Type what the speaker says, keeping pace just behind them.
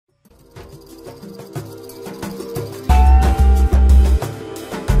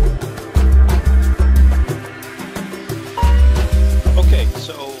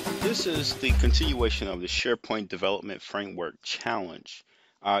is the continuation of the SharePoint Development Framework Challenge.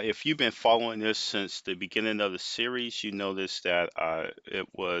 If you've been following this since the beginning of the series, you notice that it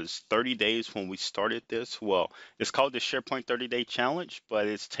was 30 days when we started this. Well, it's called the SharePoint 30-Day Challenge, but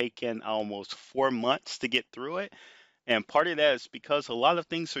it's taken almost 4 months to get through it. And part of that is because a lot of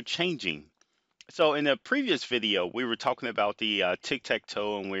things are changing. So in the previous video, we were talking about the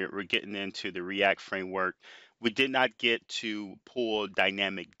tic-tac-toe, and we're getting into the React framework. We did not get to pull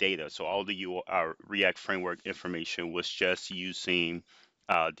dynamic data. So all the React framework information was just using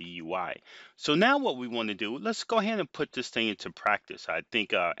the UI. So now what we want to do, let's go ahead and put this thing into practice. I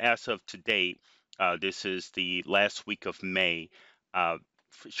think as of today, this is the last week of May.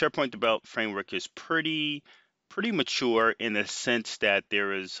 SharePoint Development Framework is pretty mature in the sense that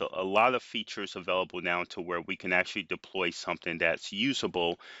there is a lot of features available now to where we can actually deploy something that's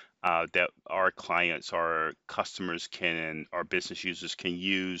usable, that our clients, our customers can, our business users can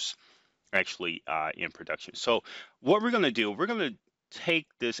use actually in production. So what we're going to do, we're going to take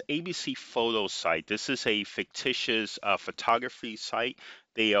this ABC photo site. This is a fictitious photography site.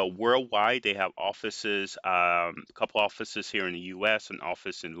 They are worldwide. They have offices, a couple offices here in the US, an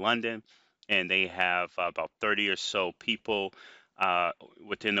office in London, and they have about 30 or so people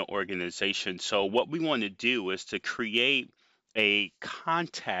within the organization. So what we want to do is to create a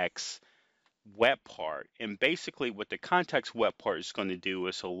contacts web part. And basically what the contacts web part is going to do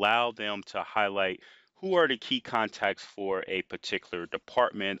is allow them to highlight who are the key contacts for a particular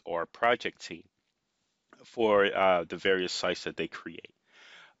department or project team for the various sites that they create.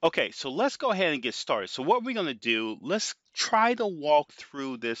 Okay, so let's go ahead and get started. So what we're going to do, let's try to walk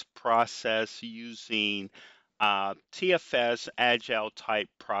through this process using TFS, Agile type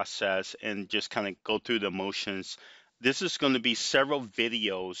process, and just kind of go through the motions. This is going to be several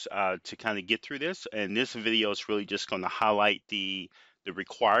videos to kind of get through this, and this video is really just going to highlight the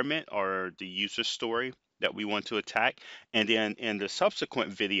requirement or the user story that we want to attack. And then in the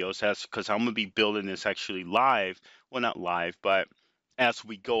subsequent videos, because I'm going to be building this actually live, well, not live, but as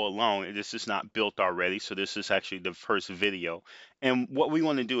we go along. This is not built already, so this is actually the first video. And what we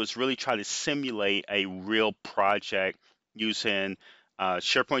want to do is really try to simulate a real project using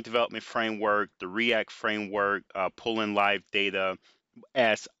SharePoint Development Framework, the React framework, pulling live data,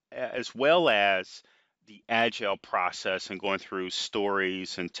 as well as the Agile process and going through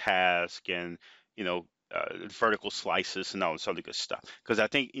stories and tasks and vertical slices and all this other good stuff. Because I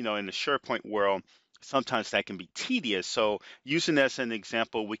think in the SharePoint world, sometimes that can be tedious. So using this as an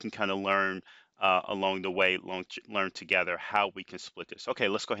example, we can kind of learn along the way, learn together how we can split this. Okay,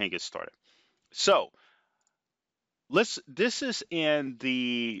 let's go ahead and get started. So this is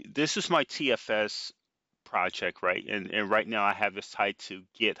my TFS project, right? And right now I have this tied to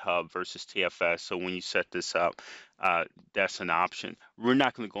GitHub versus TFS. So when you set this up, that's an option. We're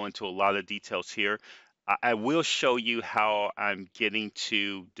not going to go into a lot of details here. I will show you how I'm getting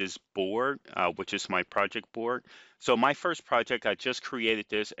to this board, which is my project board. So my first project, I just created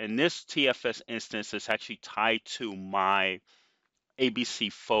this, and this TFS instance is actually tied to my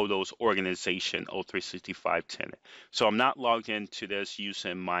ABC Photos organization O365 tenant. So I'm not logged into this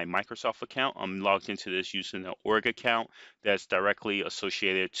using my Microsoft account. I'm logged into this using an org account that's directly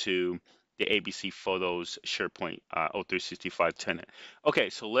associated to the ABC Photos SharePoint O365 tenant.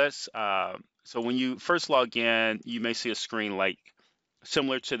 Okay, so let's so when you first log in, you may see a screen like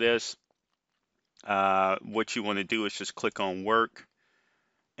similar to this. What you want to do is just click on work,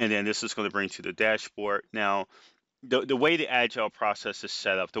 and then this is going to bring you to the dashboard. Now, the way the Agile process is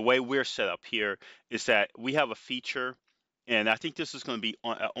set up, the way we're set up here is that we have a feature, and I think this is going to be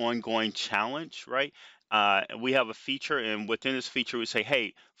an ongoing challenge, right? We have a feature, and within this feature, we say,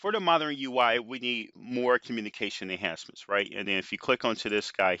 hey, for the modern UI, we need more communication enhancements, right? And then if you click onto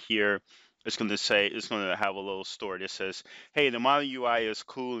this guy here, it's going to have a little story that says, hey, the modern UI is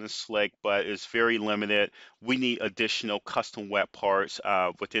cool and slick, but it's very limited. We need additional custom web parts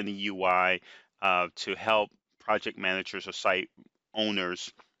within the UI to help project managers or site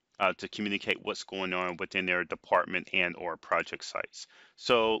owners to communicate what's going on within their department and or project sites.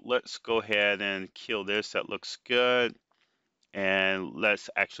 So let's go ahead and kill this. That looks good. And let's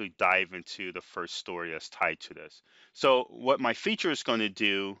actually dive into the first story that's tied to this. So what my feature is going to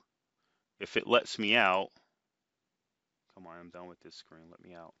do, if it lets me out, come on, I'm done with this screen, let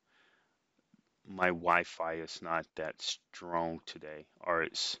me out. My Wi-Fi is not that strong today, or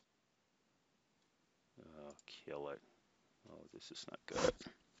it's, kill it. Oh, this is not good.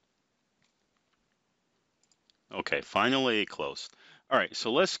 Okay, finally it closed. All right,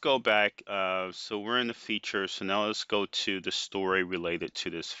 so let's go back. So we're in the feature. So now let's go to the story related to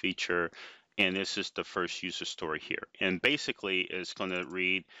this feature. And this is the first user story here. And basically it's going to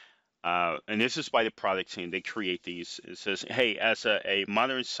read, and this is by the product team. They create these. It says, hey, as a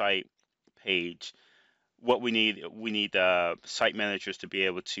modern site page, what we need site managers to be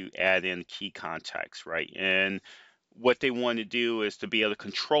able to add in key contacts, right? And what they want to do is to be able to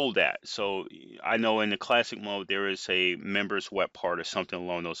control that. So I know in the classic mode there is a members web part or something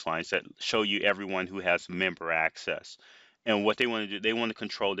along those lines that show you everyone who has member access. And what they want to do, they want to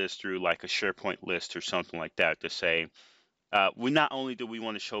control this through like a SharePoint list or something like that to say, we not only do we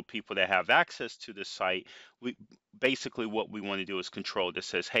want to show people that have access to the site, we basically what we want to do is control that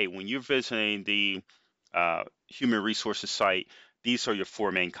says, hey, when you're visiting the human resources site, these are your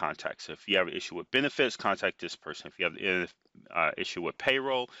four main contacts. If you have an issue with benefits, contact this person. If you have an issue with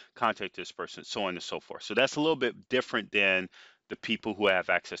payroll, contact this person, so on and so forth. So that's a little bit different than the people who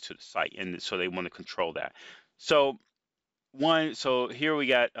have access to the site, and so they want to control that. So here we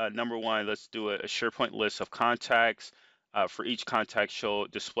got number one. Let's do a SharePoint list of contacts. For each contact, show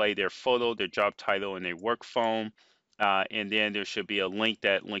display their photo, their job title, and their work phone. And then there should be a link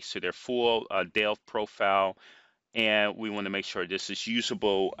that links to their full Delve profile. And we want to make sure this is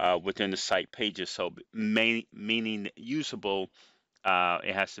usable within the site pages. So meaning usable,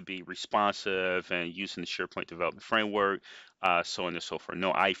 it has to be responsive and using the SharePoint Development Framework, so on and so forth.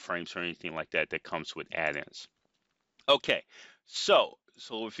 No iframes or anything like that that comes with add-ins. Okay, so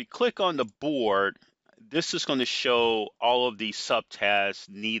if you click on the board, this is going to show all of the subtasks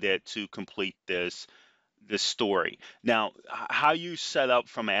needed to complete this story. Now, how you set up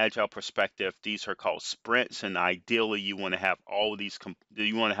from an agile perspective, these are called sprints, and ideally you want to have all of these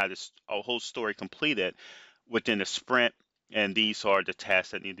you want to have this a whole story completed within a sprint, and these are the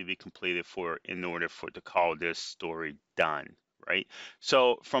tasks that need to be completed in order for to call this story done, right?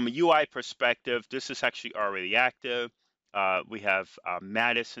 So from a UI perspective, this is actually already active. We have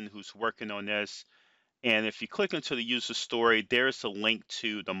Madison who's working on this. And if you click into the user story, there's a link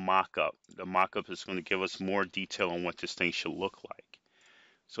to the mockup. The mockup is going to give us more detail on what this thing should look like.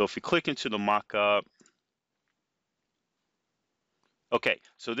 So if you click into the mockup, okay,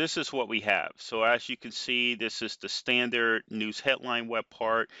 so this is what we have. So as you can see, this is the standard news headline web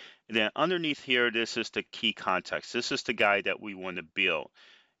part. And then underneath here, this is the key context. This is the guide that we want to build.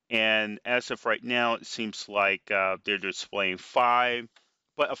 And as of right now, it seems like they're displaying 5.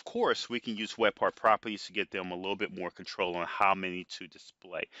 But of course, we can use web part properties to get them a little bit more control on how many to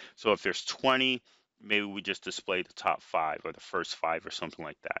display. So if there's 20, maybe we just display the top 5 or the first 5 or something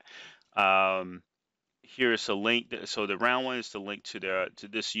like that. Here's a link. So the round one is the link to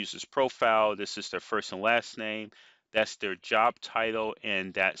this user's profile. This is their first and last name. That's their job title,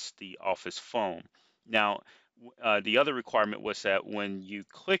 and that's the office phone. Now, the other requirement was that when you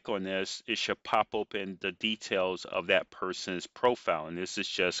click on this, it should pop open the details of that person's profile. And this is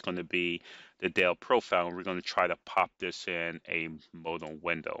just going to be the Dell profile. And we're going to try to pop this in a modal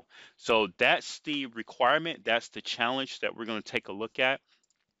window. So that's the requirement. That's the challenge that we're going to take a look at.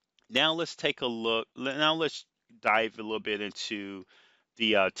 Now let's take a look. Now let's dive a little bit into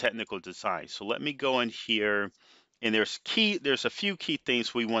the technical design. So let me go in here, and there's a few key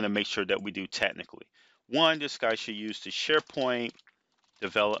things we want to make sure that we do technically. One, this guy should use the SharePoint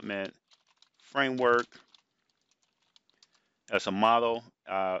Development Framework as a model.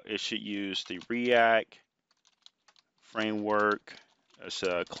 It should use the React Framework as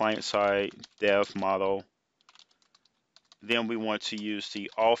a client-side dev model. Then we want to use the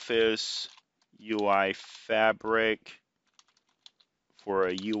Office UI Fabric for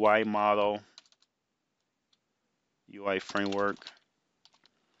a UI model, UI framework.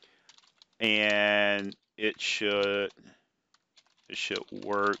 And it should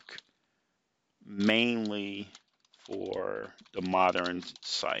work mainly for the modern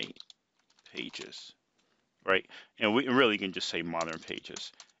site pages, right? And we really can just say modern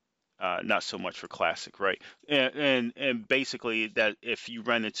pages. Not so much for classic, right? And basically that if you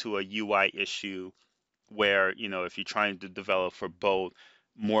run into a UI issue where, if you're trying to develop for both,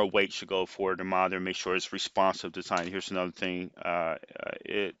 more weight should go for the modern, make sure it's responsive design. Here's another thing.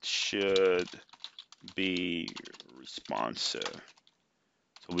 It should be responsive.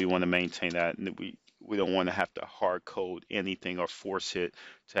 So we want to maintain that, and we don't want to have to hard code anything or force it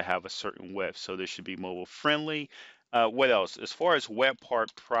to have a certain width. So this should be mobile friendly. What else? As far as web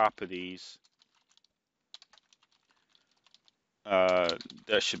part properties, that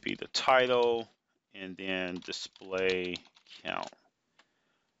should be the title and then display count.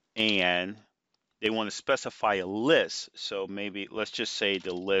 And they want to specify a list. So maybe let's just say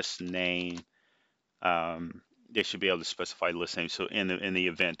the list name. They should be able to specify list name. So in the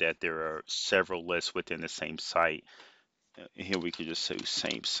event that there are several lists within the same site, here we could just say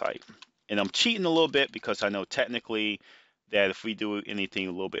same site. And I'm cheating a little bit because I know technically that if we do anything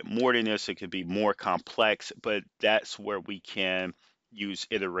a little bit more than this, it could be more complex, but that's where we can use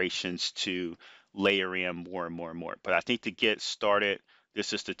iterations to layer in more and more and more. But I think to get started,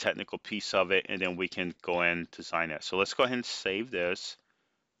 this is the technical piece of it, and then we can go and design it. So let's go ahead and save this.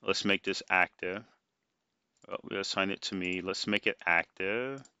 Let's make this active. Oh, we'll assign it to me. Let's make it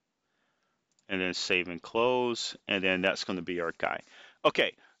active. And then save and close. And then that's going to be our guy.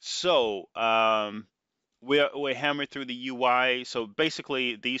 Okay, so we're hammering through the UI. So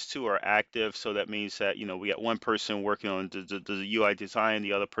basically, these two are active. So that means that, you know, we got one person working on the UI design,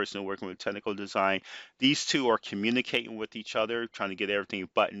 the other person working with technical design. These two are communicating with each other, trying to get everything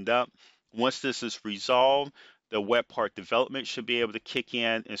buttoned up. Once this is resolved, the web part development should be able to kick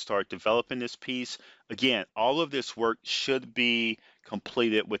in and start developing this piece. Again, all of this work should be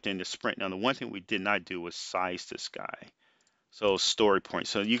completed within the sprint. Now, the one thing we did not do was size this guy. So story points.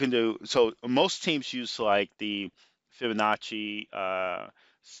 So you can do, so most teams use like the Fibonacci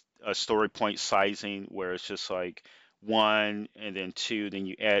story point sizing, where it's just like 1 and then 2, then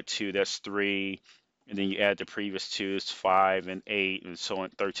you add 2, that's 3, and then you add the previous 2, it's 5 and 8 and so on,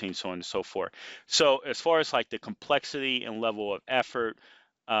 13, so on and so forth. So as far as like the complexity and level of effort,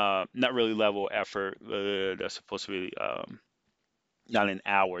 not really level of effort, that's supposed to be not in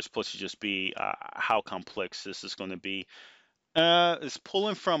hours, it's supposed to just be how complex this is going to be. It's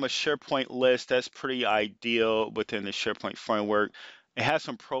pulling from a SharePoint list. That's pretty ideal within the SharePoint framework. It has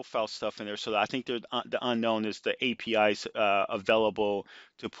some profile stuff in there, so I think the unknown is the APIs available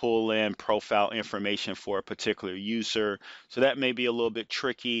to pull in profile information for a particular user. So that may be a little bit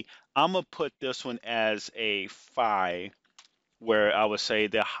tricky. I'm gonna put this one as a 5, where I would say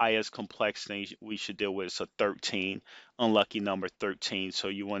the highest complexity we should deal with is a 13, unlucky number 13. So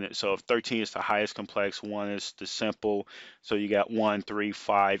you want it, so if 13 is the highest complex, 1 is the simple. So you got 1, 3,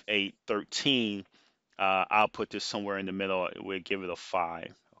 5, 8, 13. I'll put this somewhere in the middle. We'll give it a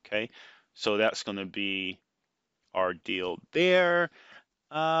 5. Okay, so that's going to be our deal there.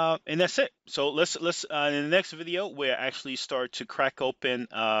 And that's it. So let's in the next video we'll actually start to crack open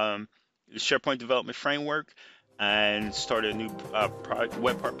the SharePoint development framework and start a new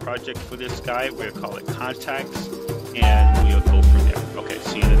web part project for this guy. We'll call it Contacts, and we'll go from there. Okay,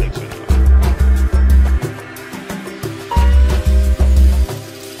 see you in the next video.